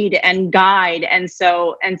lead and guide. And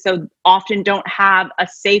so often don't have a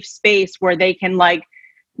safe space where they can like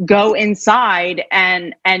go inside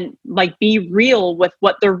and like be real with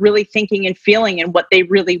what they're really thinking and feeling and what they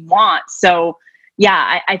really want. So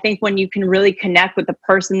yeah, I think when you can really connect with the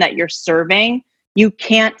person that you're serving, you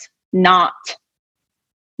can't not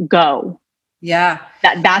go. Yeah.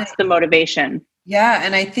 That's the motivation. Yeah.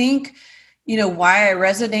 And I think, why I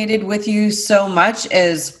resonated with you so much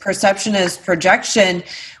is perception is projection.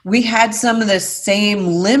 We had some of the same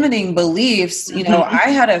limiting beliefs. I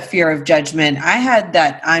had a fear of judgment. I had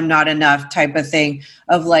that I'm not enough type of thing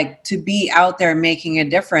of like to be out there making a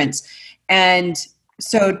difference. And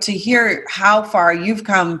so to hear how far you've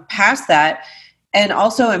come past that and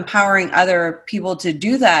also empowering other people to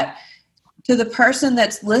do that, to the person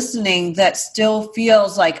that's listening that still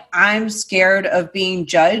feels like I'm scared of being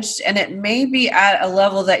judged, and it may be at a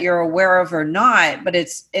level that you're aware of or not, but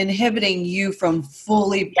it's inhibiting you from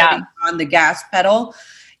fully putting on the gas pedal.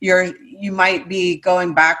 You might be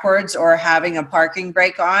going backwards or having a parking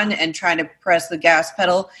brake on and trying to press the gas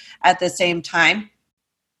pedal at the same time.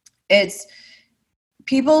 It's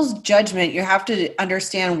people's judgment. You have to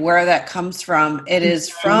understand where that comes from. It is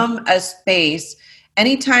from a space.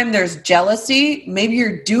 Anytime there's jealousy, maybe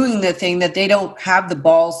you're doing the thing that they don't have the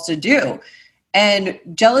balls to do. And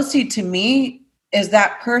jealousy to me is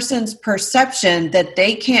that person's perception that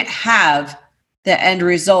they can't have the end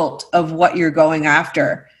result of what you're going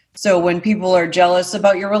after. So when people are jealous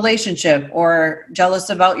about your relationship or jealous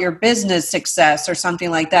about your business success or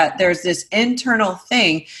something like that, there's this internal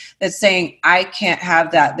thing that's saying, I can't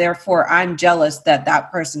have that. Therefore, I'm jealous that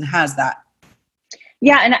that person has that.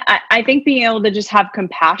 Yeah. And I think being able to just have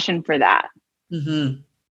compassion for that. Mm-hmm.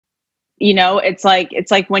 You know, it's like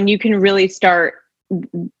when you can really start.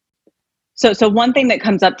 So one thing that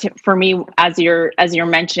comes up for me as you're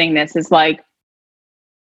mentioning this is like,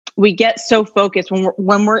 we get so focused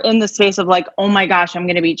when we're in the space of like, oh my gosh, I'm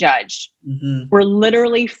going to be judged. Mm-hmm. We're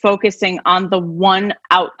literally focusing on the one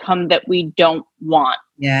outcome that we don't want.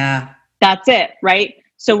 Yeah. That's it. Right.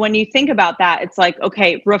 So when you think about that, it's like,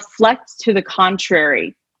 okay, reflect to the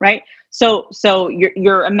contrary. Right. So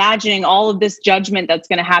you're imagining all of this judgment that's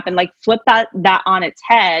going to happen, like flip that on its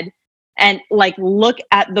head and like, look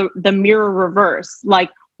at the mirror reverse,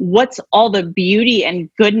 like, what's all the beauty and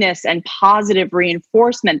goodness and positive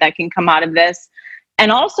reinforcement that can come out of this?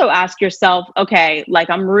 And also ask yourself, okay, like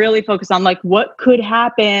I'm really focused on like, what could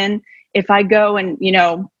happen if I go and, you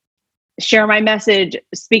know, share my message,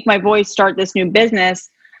 speak my voice, start this new business?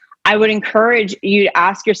 I would encourage you to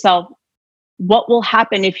ask yourself, what will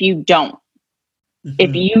happen if you don't? Mm-hmm.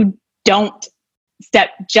 If you don't step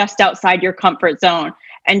just outside your comfort zone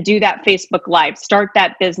and do that Facebook Live, start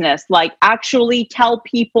that business, like actually tell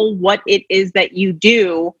people what it is that you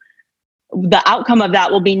do, the outcome of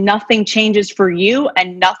that will be nothing changes for you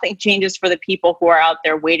and nothing changes for the people who are out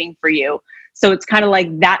there waiting for you. So it's kind of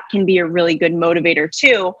like that can be a really good motivator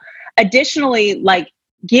too. Additionally, like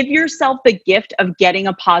give yourself the gift of getting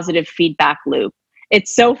a positive feedback loop.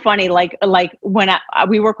 It's so funny. Like when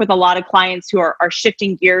we work with a lot of clients who are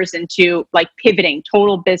shifting gears into like pivoting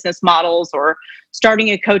total business models or starting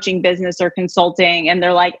a coaching business or consulting. And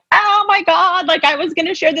they're like, oh my God, like I was going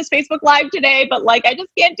to share this Facebook Live today, but like, I just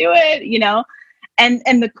can't do it, you know? And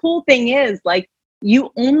the cool thing is like,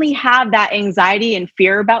 you only have that anxiety and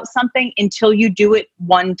fear about something until you do it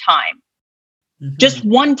one time, just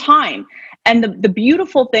one time. And the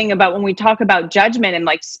beautiful thing about when we talk about judgment and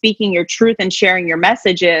like speaking your truth and sharing your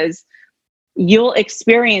message is you'll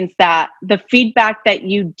experience that the feedback that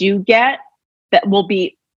you do get that will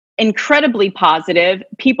be incredibly positive.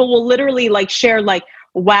 People will literally like share like,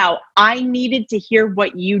 wow, I needed to hear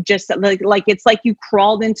what you just said. Like it's like you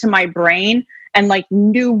crawled into my brain and like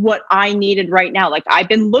knew what I needed right now. Like I've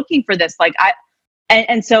been looking for this. Like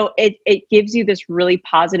and so it gives you this really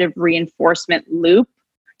positive reinforcement loop.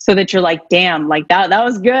 So that you're like, damn, like that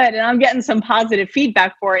was good. And I'm getting some positive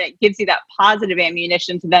feedback for it. It gives you that positive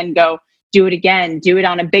ammunition to then go do it again, do it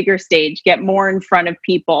on a bigger stage, get more in front of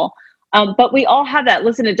people. But we all have that.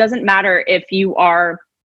 Listen, it doesn't matter if you are,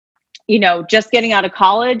 you know, just getting out of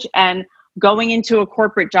college and going into a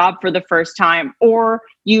corporate job for the first time, or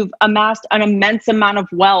you've amassed an immense amount of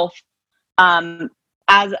wealth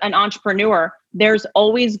as an entrepreneur. There's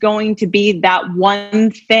always going to be that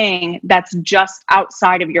one thing that's just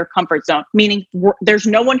outside of your comfort zone, meaning there's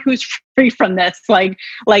no one who's free from this. Like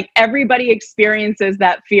everybody experiences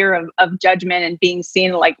that fear of judgment and being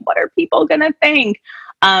seen, like, what are people going to think?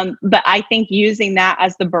 But I think using that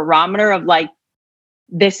as the barometer of like,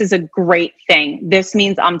 this is a great thing. This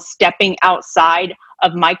means I'm stepping outside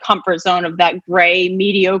of my comfort zone, of that gray,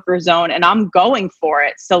 mediocre zone, and I'm going for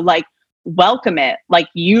it. So like, welcome it, like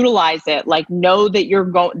utilize it, like know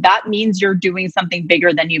that that means you're doing something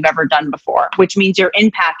bigger than you've ever done before, which means your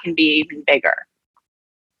impact can be even bigger.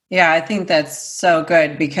 Yeah, I think that's so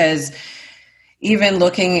good, because even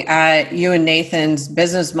looking at you and Nathan's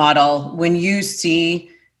business model, when you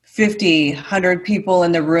see 50, 100 people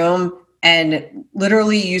in the room and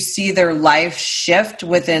literally you see their life shift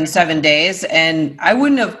within 7 days, and I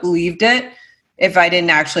wouldn't have believed it if I didn't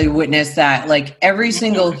actually witness that. Like every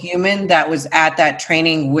single human that was at that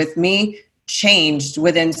training with me changed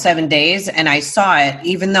within 7 days. And I saw it,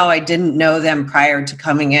 even though I didn't know them prior to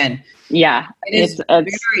coming in. Yeah. It's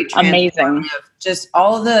very amazing. Just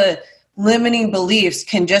all the limiting beliefs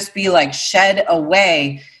can just be like shed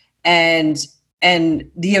away. And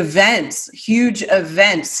the events, huge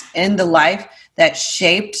events in the life that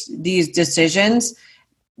shaped these decisions,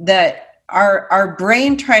 that our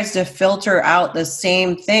brain tries to filter out the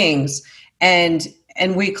same things, and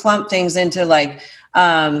we clump things into like,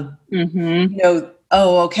 you know,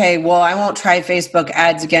 oh, okay, well, I won't try Facebook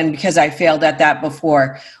ads again because I failed at that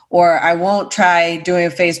before, or I won't try doing a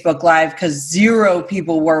Facebook Live because 0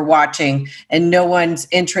 people were watching and no one's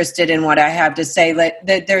interested in what I have to say. Like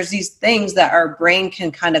there's these things that our brain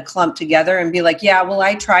can kind of clump together and be like, yeah, well,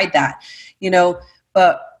 I tried that, you know.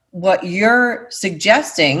 But what you're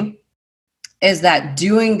suggesting is that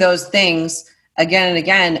doing those things again and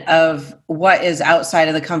again of what is outside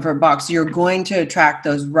of the comfort box, you're going to attract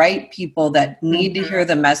those right people that need to hear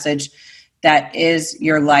the message that is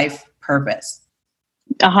your life purpose.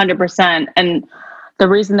 100%. And the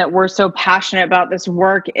reason that we're so passionate about this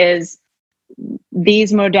work is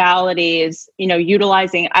these modalities,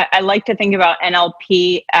 utilizing, I like to think about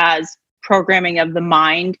NLP as programming of the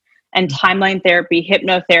mind, and timeline therapy,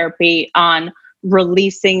 hypnotherapy on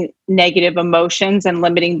releasing negative emotions and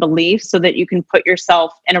limiting beliefs so that you can put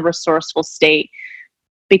yourself in a resourceful state.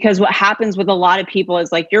 Because what happens with a lot of people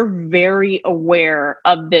is like, you're very aware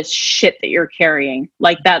of this shit that you're carrying.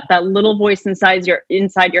 Like that little voice inside your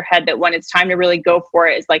head that when it's time to really go for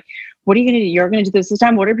it is like, what are you going to do? You're going to do this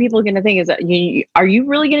time. What are people going to think? Are you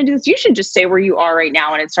really going to do this? You should just stay where you are right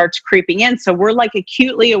now. And it starts creeping in. So we're like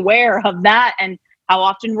acutely aware of that and how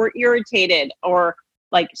often we're irritated or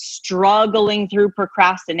like struggling through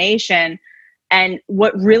procrastination. And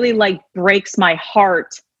what really like breaks my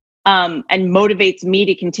heart and motivates me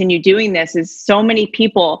to continue doing this is so many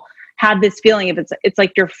people have this feeling of it's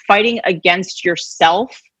like you're fighting against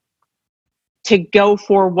yourself to go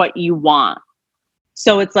for what you want.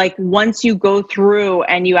 So it's like once you go through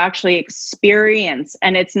and you actually experience,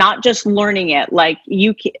 and it's not just learning it, like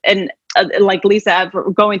you can, and like Lisa,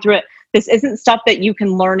 going through it, this isn't stuff that you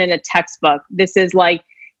can learn in a textbook. This is like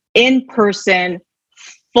in person,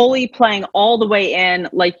 fully playing all the way in,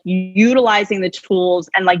 like utilizing the tools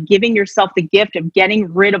and like giving yourself the gift of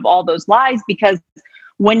getting rid of all those lies. Because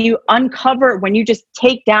when you uncover, when you just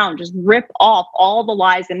take down, just rip off all the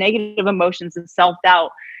lies and negative emotions and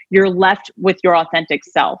self-doubt, you're left with your authentic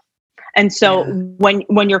self. And so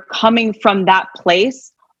when you're coming from that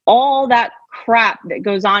place, all that crap that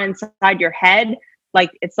goes on inside your head,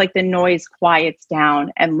 like it's like the noise quiets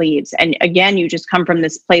down and leaves. And again, you just come from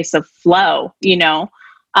this place of flow,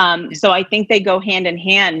 So I think they go hand in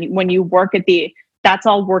hand when you work at that's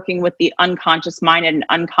all working with the unconscious mind at an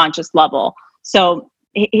unconscious level. So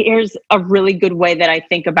here's a really good way that I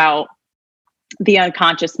think about the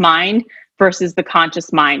unconscious mind versus the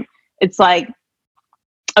conscious mind. It's like,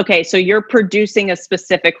 okay, so you're producing a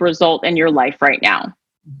specific result in your life right now.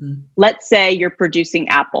 Mm-hmm. Let's say you're producing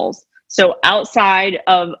apples. So outside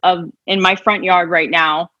of in my front yard right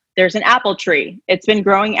now, there's an apple tree. It's been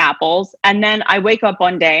growing apples. And then I wake up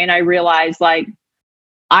one day and I realize like,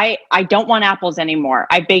 I don't want apples anymore.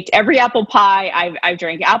 I baked every apple pie. I've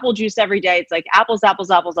drank apple juice every day. It's like apples, apples,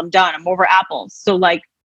 apples. I'm done. I'm over apples. So like,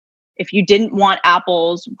 if you didn't want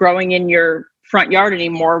apples growing in your front yard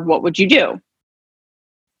anymore, what would you do?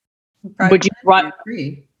 Would you run a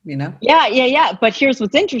tree, Yeah. But here's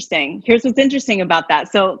what's interesting. About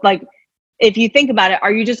that. So like, if you think about it,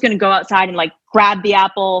 are you just going to go outside and like grab the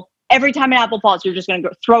apple? Every time an apple falls, you're just going to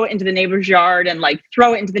go throw it into the neighbor's yard and like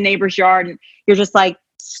throw it into the neighbor's yard. And you're just like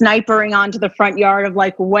snipering onto the front yard of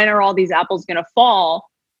like, when are all these apples going to fall?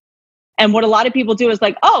 And what a lot of people do is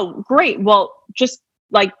like, oh, great. Well, just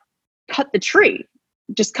like cut the tree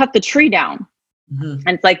down. Mm-hmm.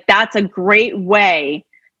 And it's like, that's a great way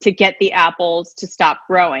to get the apples to stop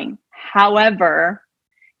growing. However,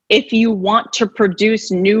 if you want to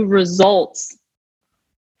produce new results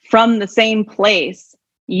from the same place,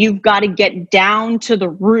 you've got to get down to the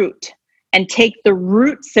root and take the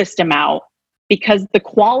root system out, because the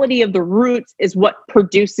quality of the roots is what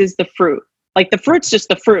produces the fruit. Like the fruit's just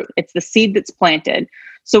the fruit. It's the seed that's planted.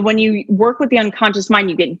 So when you work with the unconscious mind,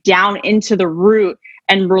 you get down into the root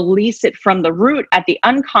and release it from the root at the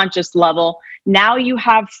unconscious level. Now you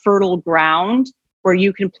have fertile ground where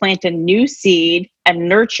you can plant a new seed and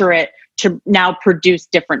nurture it to now produce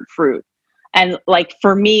different fruit. And like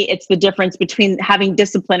for me, it's the difference between having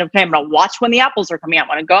discipline of, okay, I'm going to watch when the apples are coming out.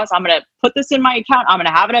 When it goes, I'm going to put this in my account. I'm going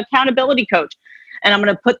to have an accountability coach. And I'm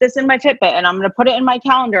going to put this in my Fitbit and I'm going to put it in my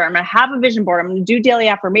calendar. I'm going to have a vision board. I'm going to do daily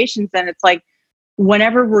affirmations. And it's like,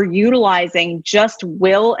 whenever we're utilizing just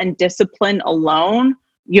will and discipline alone,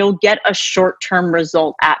 you'll get a short-term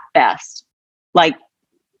result at best. Like,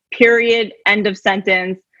 period, end of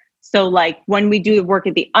sentence. So like when we do the work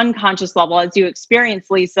at the unconscious level, as you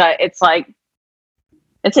experience, Lisa, it's like,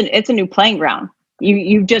 it's a new playing ground.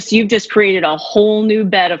 You've just created a whole new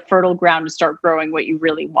bed of fertile ground to start growing what you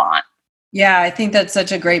really want. Yeah, I think that's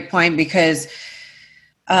such a great point, because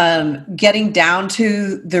getting down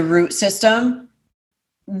to the root system,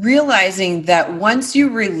 realizing that once you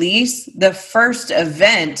release the first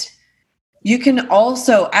event, you can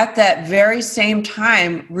also at that very same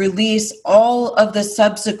time release all of the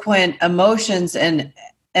subsequent emotions and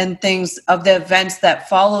things of the events that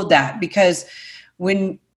followed that. Because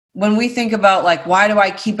when we think about like, why do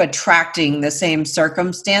I keep attracting the same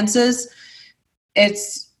circumstances?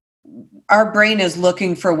 It's our brain is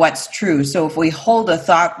looking for what's true. So if we hold a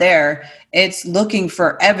thought there, it's looking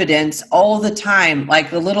for evidence all the time,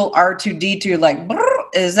 like the little R2D2, like,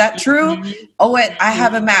 is that true? Mm-hmm. Oh, wait, I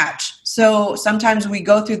have a match. So sometimes we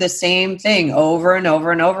go through the same thing over and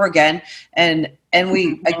over and over again, and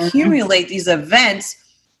we accumulate these events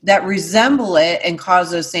that resemble it and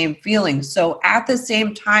cause those same feelings. So at the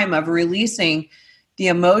same time of releasing the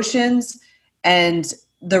emotions and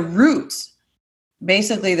the roots,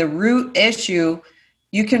 basically the root issue,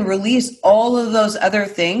 you can release all of those other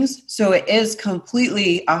things. So it is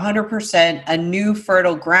completely 100% a new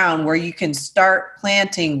fertile ground where you can start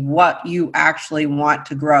planting what you actually want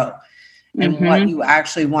to grow and what you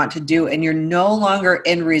actually want to do. And you're no longer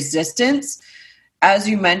in resistance. As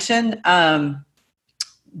you mentioned,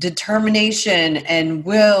 determination and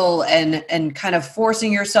will and kind of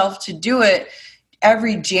forcing yourself to do it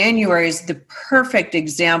every January is the perfect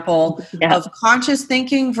example of conscious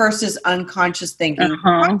thinking versus unconscious thinking.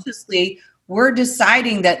 Consciously, we're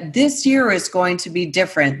deciding that this year is going to be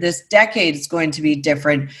different. This decade is going to be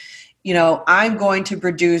different. You know, I'm going to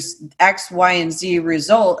produce X, Y, and Z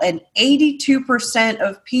result. And 82%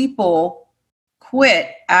 of people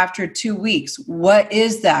quit after 2 weeks. What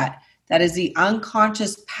is that? That is the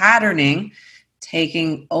unconscious patterning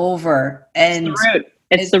taking over. And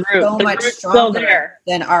it's the root. So much stronger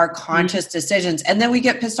than our conscious decisions. And then we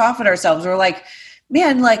get pissed off at ourselves. We're like,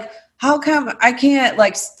 man, like, how come I can't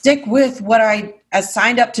like stick with what I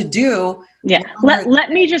signed up to do? Yeah. Let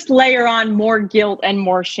me just layer on more guilt and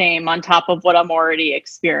more shame on top of what I'm already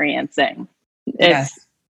experiencing. It's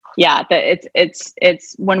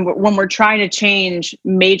when we're trying to change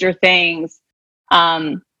major things,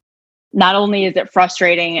 not only is it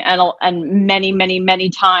frustrating and many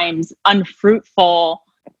times unfruitful,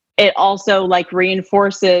 it also like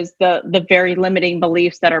reinforces the very limiting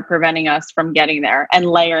beliefs that are preventing us from getting there and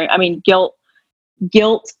layering. I mean, guilt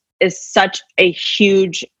is such a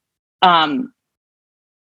huge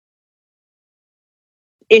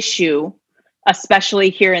issue, especially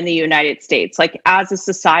here in the United States. Like as a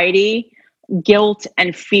society, guilt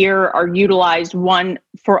and fear are utilized, one,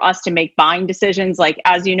 for us to make buying decisions. Like,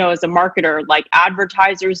 as you know, as a marketer, like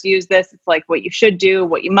advertisers use this. It's like what you should do,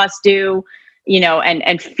 what you must do, you know,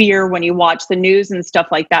 and fear when you watch the news and stuff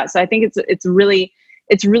like that. So I think it's really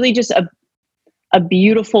just a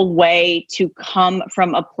beautiful way to come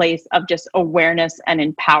from a place of just awareness and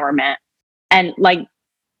empowerment. And like,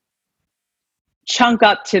 chunk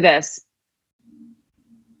up to this,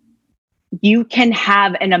 you can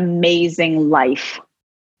have an amazing life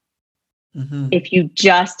if you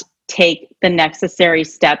just take the necessary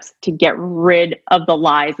steps to get rid of the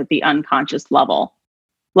lies at the unconscious level.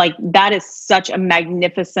 Like that is such a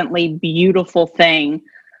magnificently beautiful thing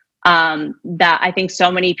that I think so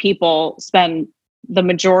many people spend the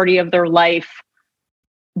majority of their life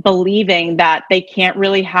believing that they can't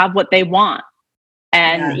really have what they want.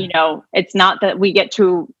 And, you know, it's not that we get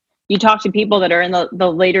to, you talk to people that are in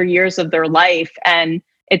the later years of their life, and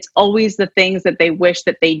it's always the things that they wish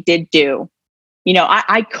that they did do. You know,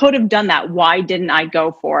 I could have done that. Why didn't I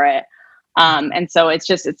go for it? And so it's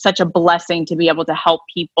such a blessing to be able to help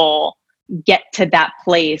people get to that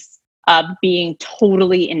place of being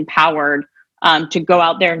totally empowered to go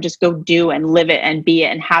out there and just go do and live it and be it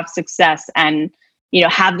and have success and, you know,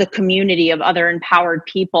 have the community of other empowered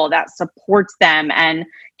people that supports them and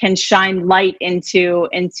can shine light into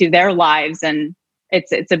their lives. And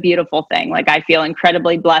it's a beautiful thing. Like I feel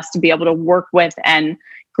incredibly blessed to be able to work with and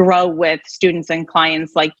grow with students and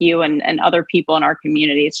clients like you and other people in our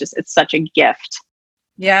community. It's such a gift.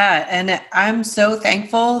 Yeah. And I'm so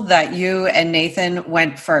thankful that you and Nathan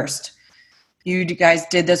went first. You guys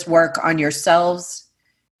did this work on yourselves.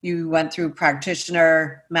 You went through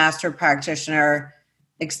practitioner, master practitioner,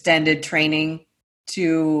 extended training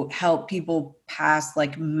to help people pass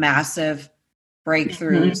like massive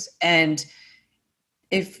breakthroughs. And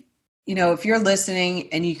if you're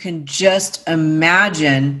listening and you can just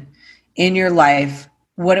imagine in your life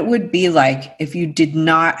what it would be like if you did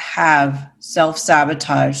not have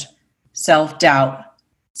self-sabotage, self-doubt,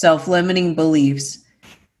 self-limiting beliefs,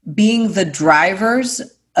 being the drivers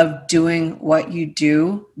of doing what you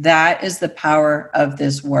do, that is the power of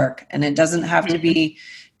this work. And it doesn't have to be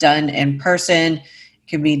done in person. It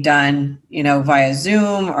can be done, via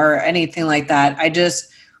Zoom or anything like that. I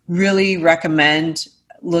just really recommend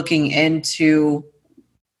looking into,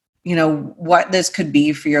 what this could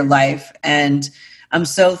be for your life. And I'm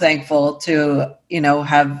so thankful to,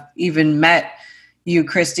 have even met you,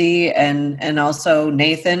 Christy, and also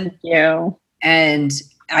Nathan. Thank you. And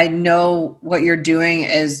I know what you're doing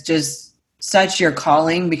is just such your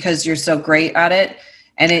calling because you're so great at it.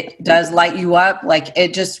 and it does light you up. Like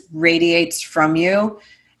it just radiates from you.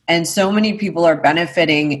 And so many people are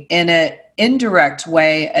benefiting in an indirect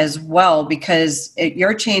way as well, because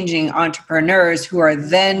you're changing entrepreneurs who are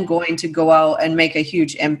then going to go out and make a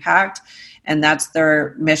huge impact. And that's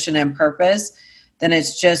their mission and purpose. Then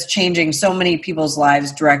it's just changing so many people's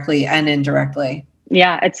lives directly and indirectly.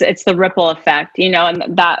 Yeah, it's the ripple effect,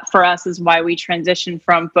 and that for us is why we transitioned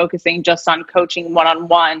from focusing just on coaching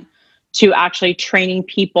one-on-one to actually training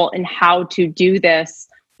people in how to do this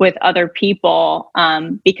with other people.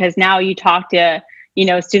 Because now you talk to,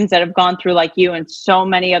 students that have gone through like you and so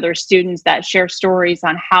many other students that share stories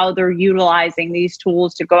on how they're utilizing these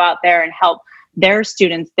tools to go out there and help their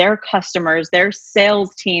students, their customers, their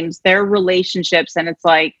sales teams, their relationships. And it's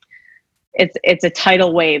like, it's a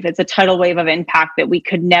tidal wave. It's a tidal wave of impact that we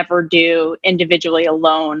could never do individually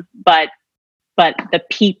alone. But the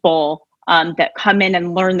people that come in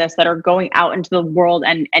and learn this, that are going out into the world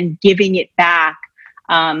and giving it back,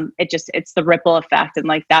 it's the ripple effect. And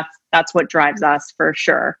like, that's what drives us for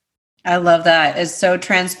sure. I love that. It's so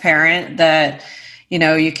transparent that,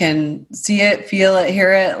 you can see it, feel it,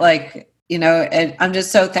 hear it. Like, and I'm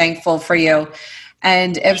just so thankful for you.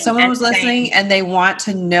 And if someone was listening and they want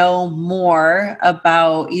to know more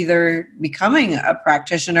about either becoming a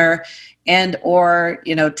practitioner and or,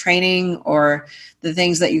 training or the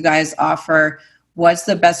things that you guys offer, what's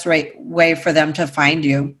the best way for them to find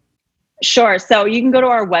you? Sure. So you can go to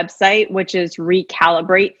our website, which is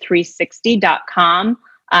recalibrate360.com.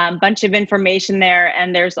 Bunch of information there.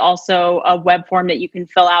 And there's also a web form that you can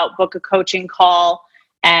fill out, book a coaching call.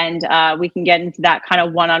 And we can get into that kind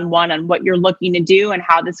of one-on-one on what you're looking to do and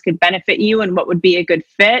how this could benefit you and what would be a good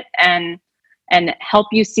fit and help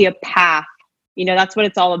you see a path. That's what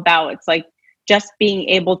it's all about. It's like just being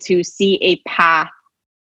able to see a path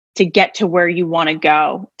to get to where you want to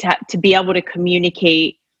go, to be able to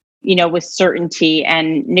communicate, with certainty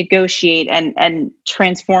and negotiate and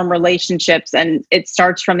transform relationships. And it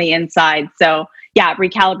starts from the inside. So yeah,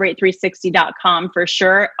 recalibrate360.com for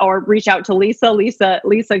sure, or reach out to Lisa.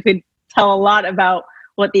 Lisa could tell a lot about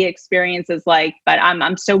what the experience is like, but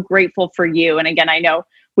I'm so grateful for you. And again, I know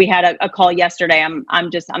we had a call yesterday. I'm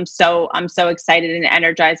so excited and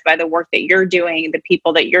energized by the work that you're doing, the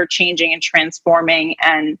people that you're changing and transforming,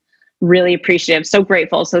 and really appreciative. So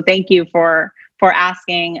grateful. So thank you for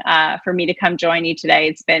asking for me to come join you today.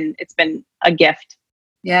 It's been a gift.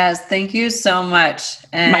 Yes, thank you so much.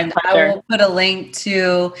 And I will put a link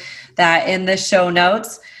to that in the show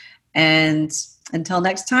notes. And until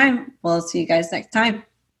next time, we'll see you guys next time.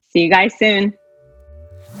 See you guys soon.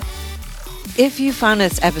 If you found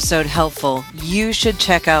this episode helpful, you should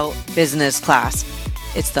check out Business Class.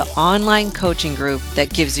 It's the online coaching group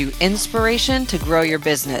that gives you inspiration to grow your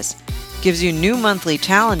business, gives you new monthly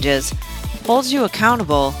challenges, holds you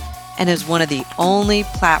accountable, and is one of the only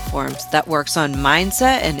platforms that works on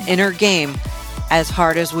mindset and inner game as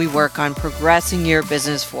hard as we work on progressing your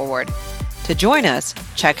business forward. To join us,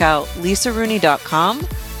 check out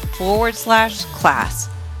lisarooney.com/class, CLASS.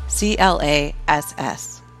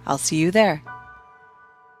 I'll see you there.